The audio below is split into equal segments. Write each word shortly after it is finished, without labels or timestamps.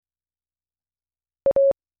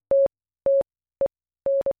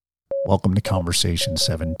Welcome to Conversation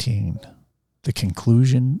 17, the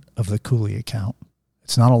conclusion of the Cooley account.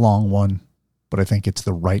 It's not a long one, but I think it's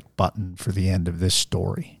the right button for the end of this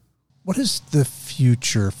story. What is the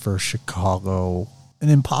future for Chicago? An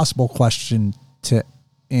impossible question to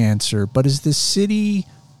answer, but is the city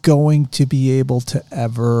going to be able to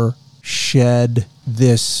ever shed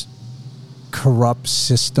this corrupt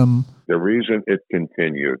system? The reason it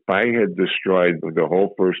continued, if I had destroyed the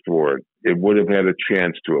whole first ward, it would have had a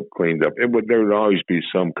chance to have cleaned up. There would always be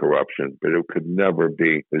some corruption, but it could never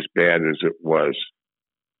be as bad as it was.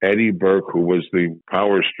 Eddie Burke, who was the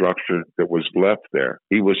power structure that was left there,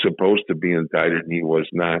 he was supposed to be indicted and he was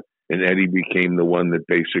not. And Eddie became the one that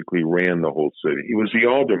basically ran the whole city. He was the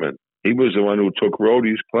alderman. He was the one who took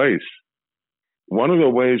Rhodey's place. One of the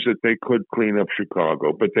ways that they could clean up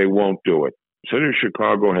Chicago, but they won't do it. City of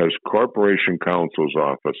Chicago has Corporation Counsel's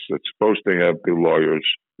office that's supposed to have the lawyers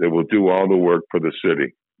that will do all the work for the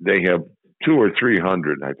city. They have 200 or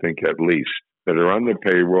 300, I think, at least, that are on the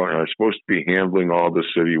payroll and are supposed to be handling all the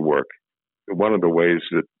city work. One of the ways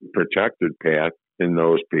that protected Pat and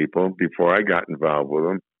those people, before I got involved with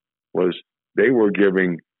them, was they were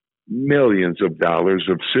giving millions of dollars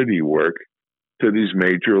of city work to these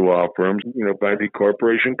major law firms, by the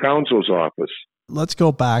Corporation Counsel's office. Let's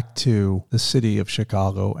go back to the city of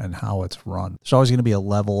Chicago and how it's run. There's always going to be a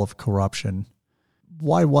level of corruption.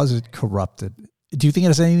 Why was it corrupted? Do you think it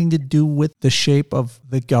has anything to do with the shape of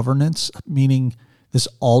the governance, meaning this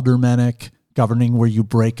aldermanic governing where you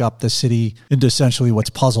break up the city into essentially what's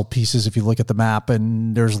puzzle pieces if you look at the map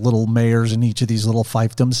and there's little mayors in each of these little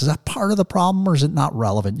fiefdoms? Is that part of the problem or is it not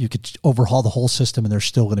relevant? You could overhaul the whole system and there's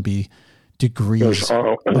still going to be degrees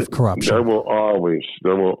of corruption. There will always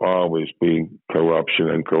be corruption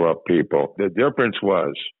and corrupt people. The difference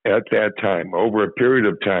was, at that time, over a period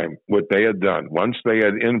of time, what they had done, once they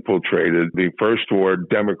had infiltrated the First Ward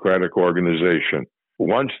Democratic Organization,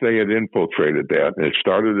 once they had infiltrated that, and it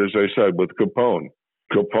started, as I said, with Capone.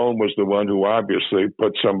 Capone was the one who obviously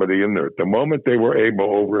put somebody in there. The moment they were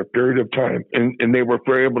able, over a period of time, and they were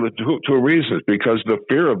able to do two reasons, because the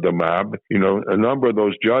fear of the mob, a number of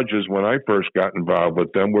those judges, when I first got involved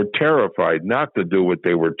with them, were terrified not to do what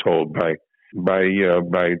they were told by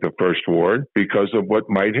the First Ward because of what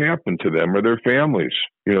might happen to them or their families.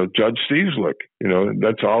 Judge Cieslik,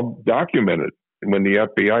 that's all documented. When the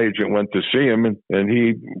FBI agent went to see him and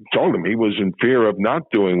he told him he was in fear of not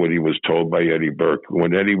doing what he was told by Eddie Burke,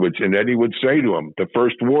 Eddie would say to him, the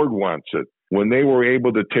First Ward wants it. When they were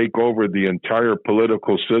able to take over the entire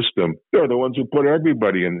political system, they're the ones who put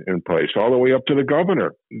everybody in place, all the way up to the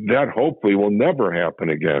governor. That hopefully will never happen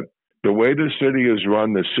again. The way the city is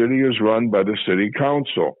run by the city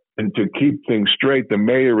council. And to keep things straight, the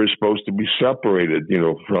mayor is supposed to be separated,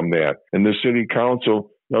 from that. And the city council,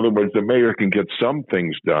 in other words, the mayor can get some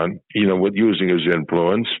things done, with using his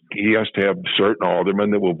influence. He has to have certain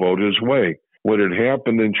aldermen that will vote his way. What had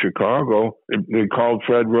happened in Chicago, they called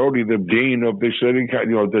Fred Rhodey the dean of the city,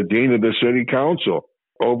 the dean of the city council.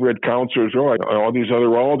 Over at Councilors Row, all these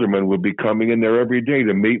other aldermen would be coming in there every day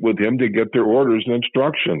to meet with him to get their orders and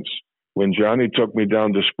instructions. When Johnny took me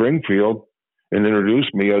down to Springfield and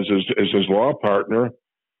introduced me as his law partner,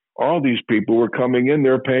 all these people were coming in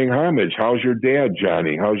there paying homage. How's your dad,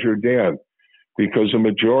 Johnny? How's your dad? Because the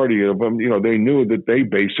majority of them, they knew that they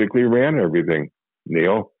basically ran everything,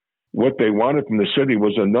 Neil. What they wanted from the city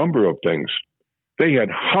was a number of things. They had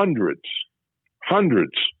hundreds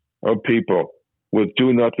of people with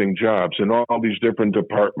do-nothing jobs in all these different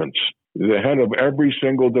departments. The head of every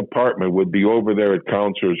single department would be over there at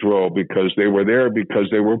Councilors Row because they were there because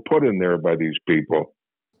they were put in there by these people.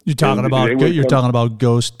 You're talking about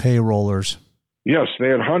ghost payrollers. Yes, they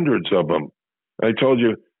had hundreds of them. I told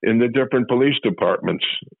you, in the different police departments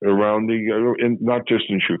around not just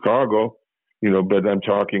in Chicago, but I'm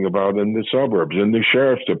talking about in the suburbs, in the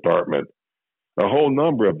sheriff's department. A whole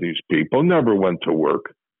number of these people never went to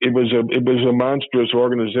work. It was a monstrous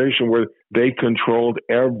organization where they controlled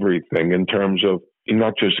everything in terms of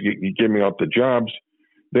not just giving out the jobs.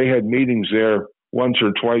 They had meetings there once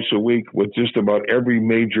or twice a week with just about every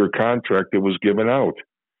major contract that was given out.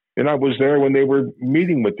 And I was there when they were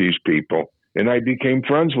meeting with these people, and I became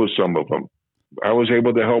friends with some of them. I was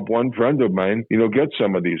able to help one friend of mine, get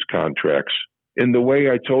some of these contracts. In the way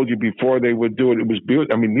I told you before they would do it, it was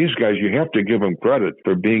beautiful. I mean, these guys, you have to give them credit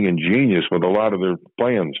for being ingenious with a lot of their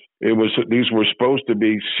plans. These were supposed to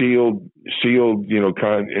be sealed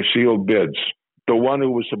bids. The one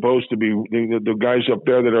who was supposed to be, the guys up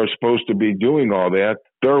there that are supposed to be doing all that,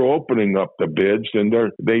 they're opening up the bids, and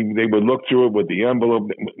they would look through it with the envelope,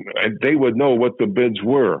 and they would know what the bids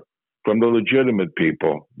were. from the legitimate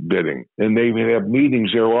people bidding. And they have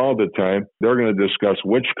meetings there all the time. They're going to discuss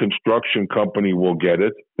which construction company will get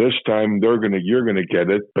it. This time you're going to get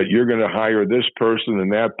it, but you're going to hire this person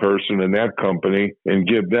and that company and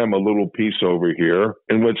give them a little piece over here.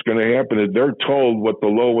 And what's going to happen is they're told what the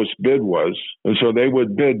lowest bid was. And so they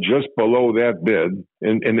would bid just below that bid.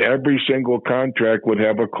 And every single contract would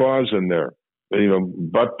have a clause in there,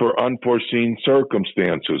 but for unforeseen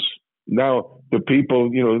circumstances. Now, the people,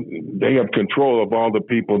 they have control of all the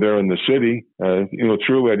people there in the city,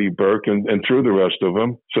 through Eddie Burke and through the rest of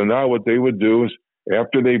them. So now what they would do is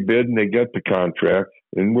after they bid and they get the contract,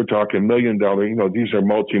 and we're talking $1 million, these are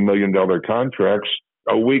multi-million-dollar contracts.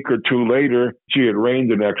 A week or two later, it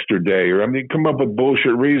rained an extra day, or come up with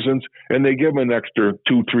bullshit reasons, and they give an extra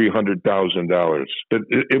 $200,000-$300,000. But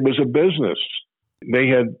it was a business. They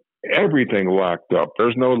had everything locked up.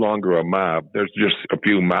 There's no longer a mob. There's just a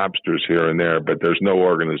few mobsters here and there, but there's no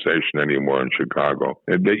organization anymore in Chicago.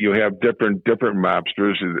 And that you have different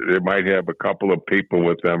mobsters. They might have a couple of people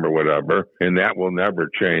with them or whatever, and that will never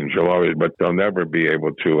change. But they'll never be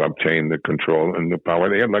able to obtain the control and the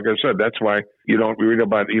power they have. Like I said, that's why you don't read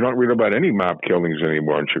about any mob killings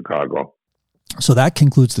anymore in Chicago. So that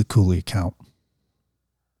concludes the Cooley account.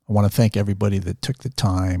 I want to thank everybody that took the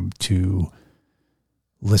time to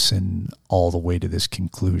listen all the way to this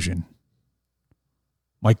conclusion.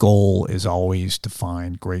 My goal is always to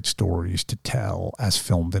find great stories to tell as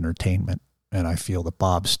filmed entertainment, and I feel that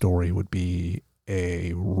Bob's story would be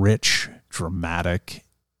a rich, dramatic,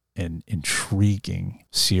 and intriguing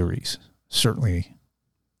series. Certainly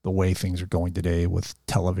the way things are going today with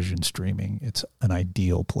television streaming, it's an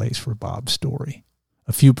ideal place for Bob's story.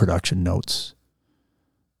 A few production notes.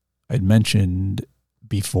 I'd mentioned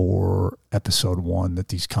before episode 1 that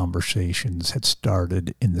these conversations had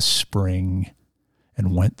started in the spring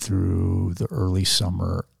and went through the early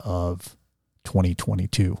summer of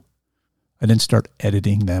 2022. I didn't start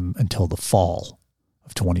editing them until the fall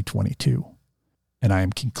of 2022, and I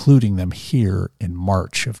am concluding them here in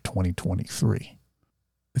March of 2023.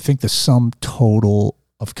 I think the sum total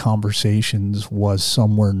of conversations was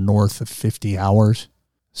somewhere north of 50 hours,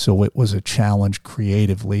 so it was a challenge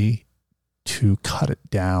creatively to cut it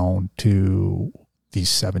down to these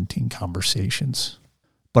 17 conversations.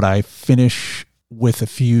 But I finish with a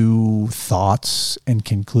few thoughts and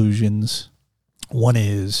conclusions. One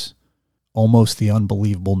is almost the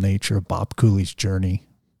unbelievable nature of Bob Cooley's journey.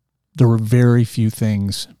 There were very few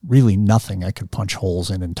things, really nothing I could punch holes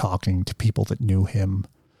in talking to people that knew him,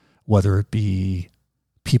 whether it be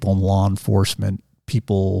people in law enforcement,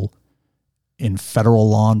 people in federal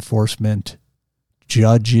law enforcement,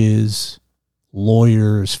 judges,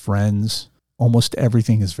 lawyers, friends. Almost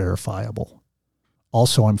everything is verifiable.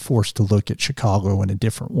 Also, I'm forced to look at Chicago in a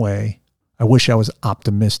different way. I wish I was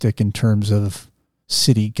optimistic in terms of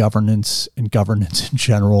city governance and governance in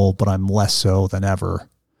general, but I'm less so than ever.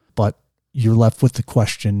 But you're left with the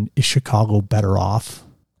question, is Chicago better off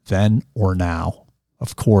then or now?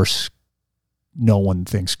 Of course, no one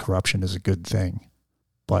thinks corruption is a good thing,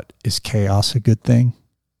 but is chaos a good thing?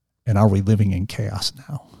 And are we living in chaos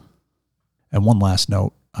now? And one last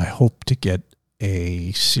note, I hope to get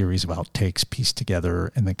a series of outtakes pieced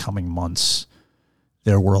together in the coming months.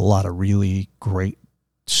 There were a lot of really great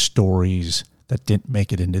stories that didn't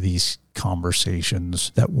make it into these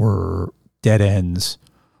conversations, that were dead ends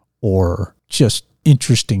or just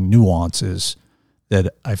interesting nuances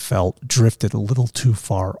that I felt drifted a little too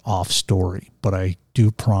far off story. But I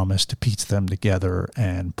do promise to piece them together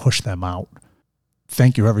and push them out.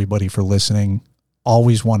 Thank you, everybody, for listening.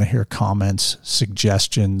 Always want to hear comments,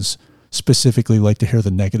 suggestions, specifically like to hear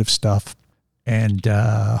the negative stuff. And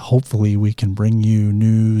hopefully we can bring you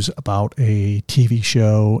news about a TV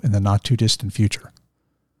show in the not too distant future.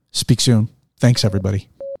 Speak soon. Thanks, everybody.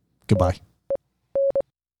 Goodbye.